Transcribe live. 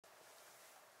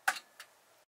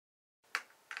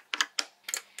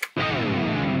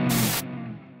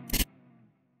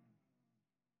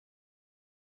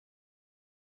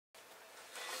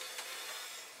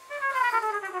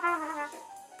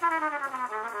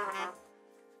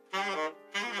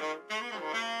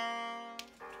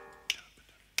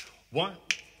1,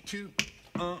 2,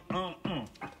 I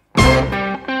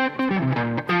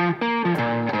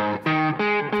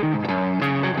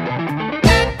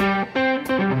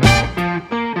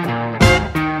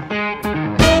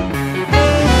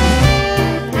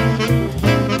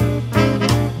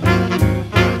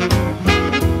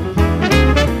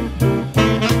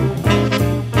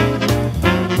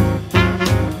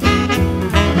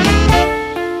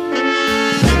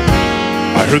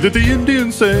heard that the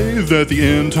Indians say that the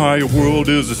entire world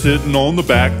is sitting on the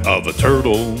back of a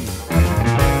turtle.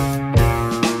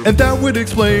 And that would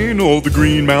explain all the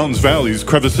green mountains, valleys,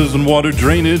 crevices, and water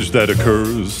drainage that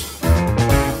occurs.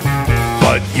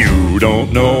 But you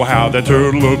don't know how that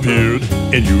turtle appeared,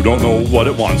 and you don't know what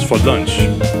it wants for lunch.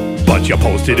 But you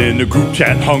posted in the group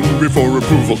chat hungry for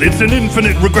approval. It's an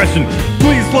infinite regression.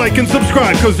 Please like and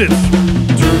subscribe, cause it's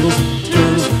turtles,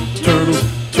 turtles, turtles,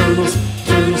 turtles,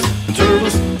 turtles, and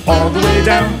turtles all the way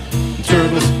down.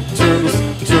 Turtles, turtles,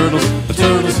 turtles,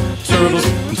 turtles, turtles,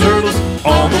 and turtles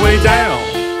all the way down.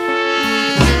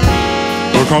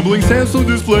 Our crumbling sandstone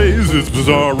displays its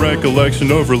bizarre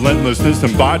recollection of relentlessness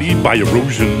embodied by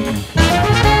erosion.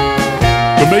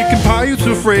 But making pirates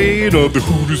afraid of the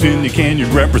hooters in the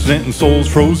canyon, representing souls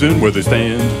frozen where they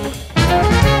stand.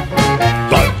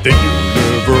 But the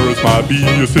universe might be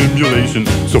a simulation,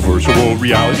 so virtual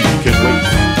reality can wait.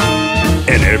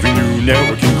 And every new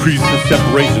network increases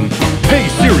separation. Hey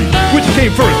Siri, which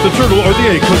came first, the turtle or the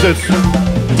egg? Cause it's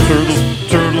turtles,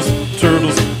 turtles,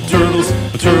 turtles, turtles,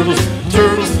 turtles,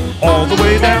 turtles, all the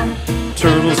way down.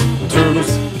 Turtles, turtles,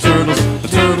 turtles,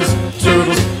 turtles,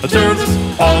 turtles,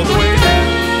 turtles, all the way down.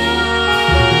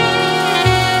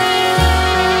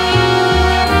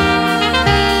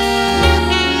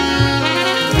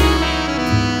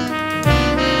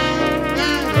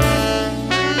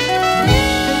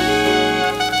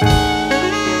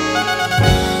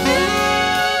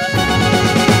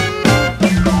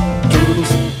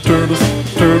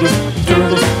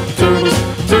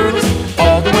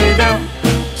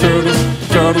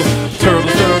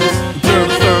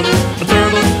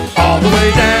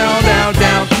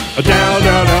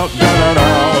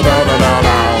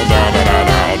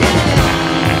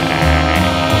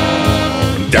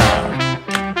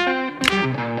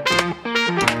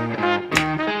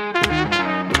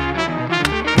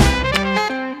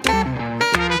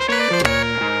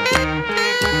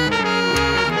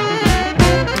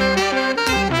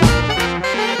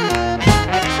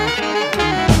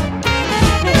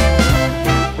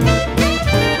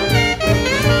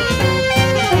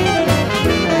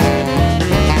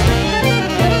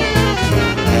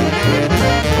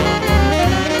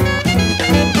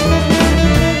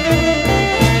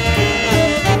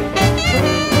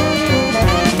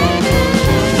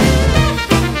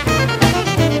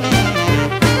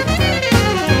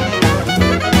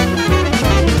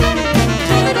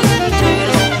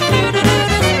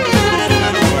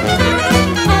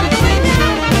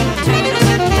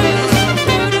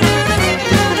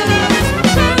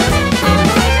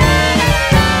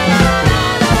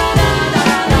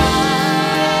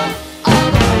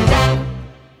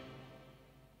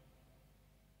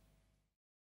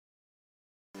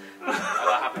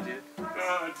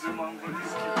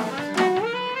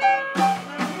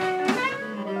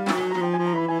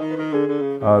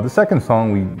 The second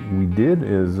song we did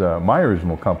is my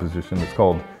original composition. It's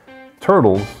called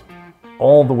Turtles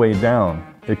All the Way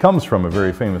Down. It comes from a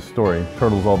very famous story,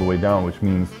 Turtles All the Way Down, which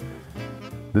means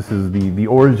this is the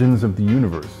origins of the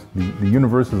universe. The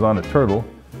universe is on a turtle,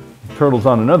 the turtle's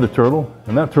on another turtle,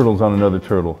 and that turtle's on another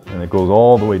turtle, and it goes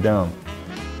all the way down.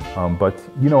 But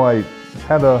you know, I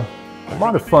had a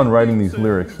lot of fun writing these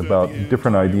lyrics about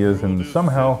different ideas, and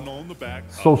somehow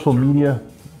social media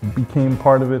became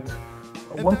part of it.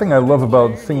 One thing I love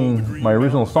about singing my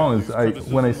original song is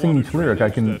when I sing each lyric, I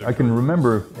can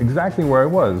remember exactly where I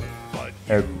was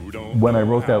when I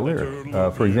wrote that lyric.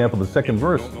 For example, the second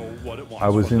verse, I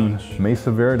was in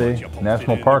Mesa Verde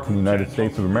National Park in the United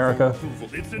States of America,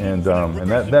 and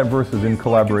that verse is in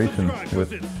collaboration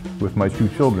with my two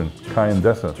children, Kai and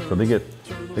Dessa. So they get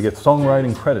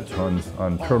songwriting credit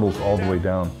on Turtles All the Way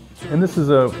Down. And this is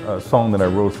a song that I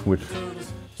wrote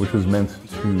which was meant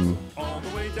to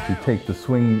take the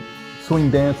swing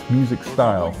dance music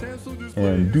style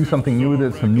and do something new with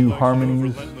it, some new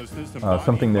harmonies,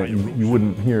 something that you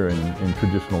wouldn't hear in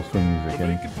traditional swing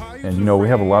music. And you know, we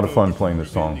have a lot of fun playing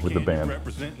this song with the band.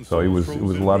 So it was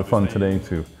a lot of fun today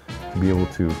to be able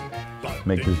to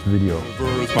make this video.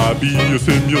 Might be a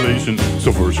simulation,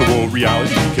 so virtual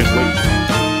reality can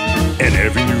wait. And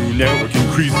every new network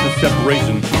increases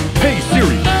separation. Hey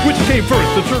Siri, which came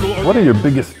first, the turtle or... What are your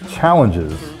biggest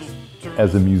challenges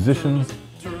as a musician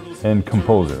and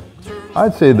composer.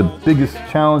 I'd say the biggest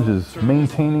challenge is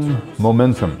maintaining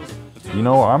momentum. You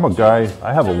know, I'm a guy,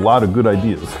 I have a lot of good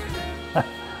ideas. I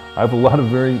have a lot of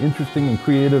very interesting and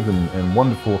creative and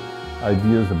wonderful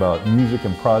ideas about music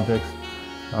and projects,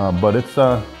 but it's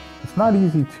not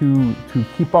easy to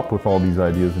keep up with all these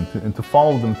ideas and to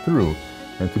follow them through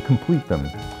and to complete them.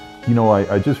 You know,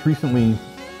 I just recently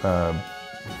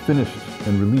finished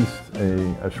and released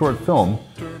a short film.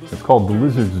 It's called The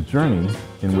Lizard's Journey,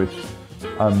 in which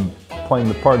I'm playing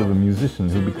the part of a musician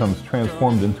who becomes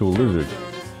transformed into a lizard.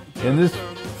 In this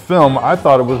film, I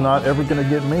thought it was not ever going to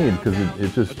get made because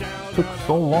it just took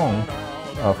so long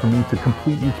for me to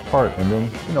complete each part. And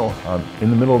then, you know, in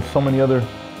the middle of so many other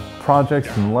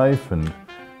projects in life and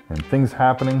things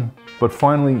happening. But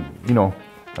finally, you know,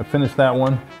 I finished that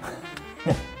one.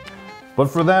 But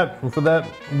for that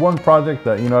one project,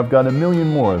 that, you know, I've got a million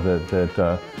more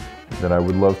that I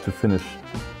would love to finish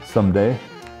someday.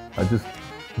 I just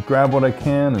grab what I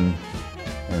can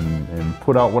and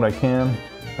put out what I can.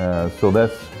 So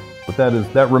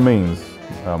that remains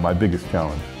my biggest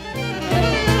challenge.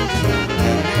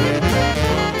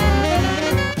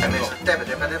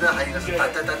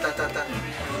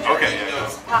 Okay.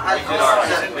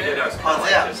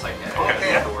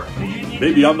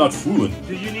 Maybe I'm not fooling.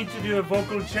 Do you need to do a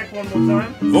vocal check one more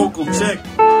time? Vocal check.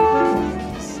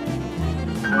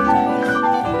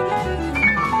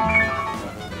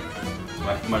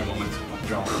 My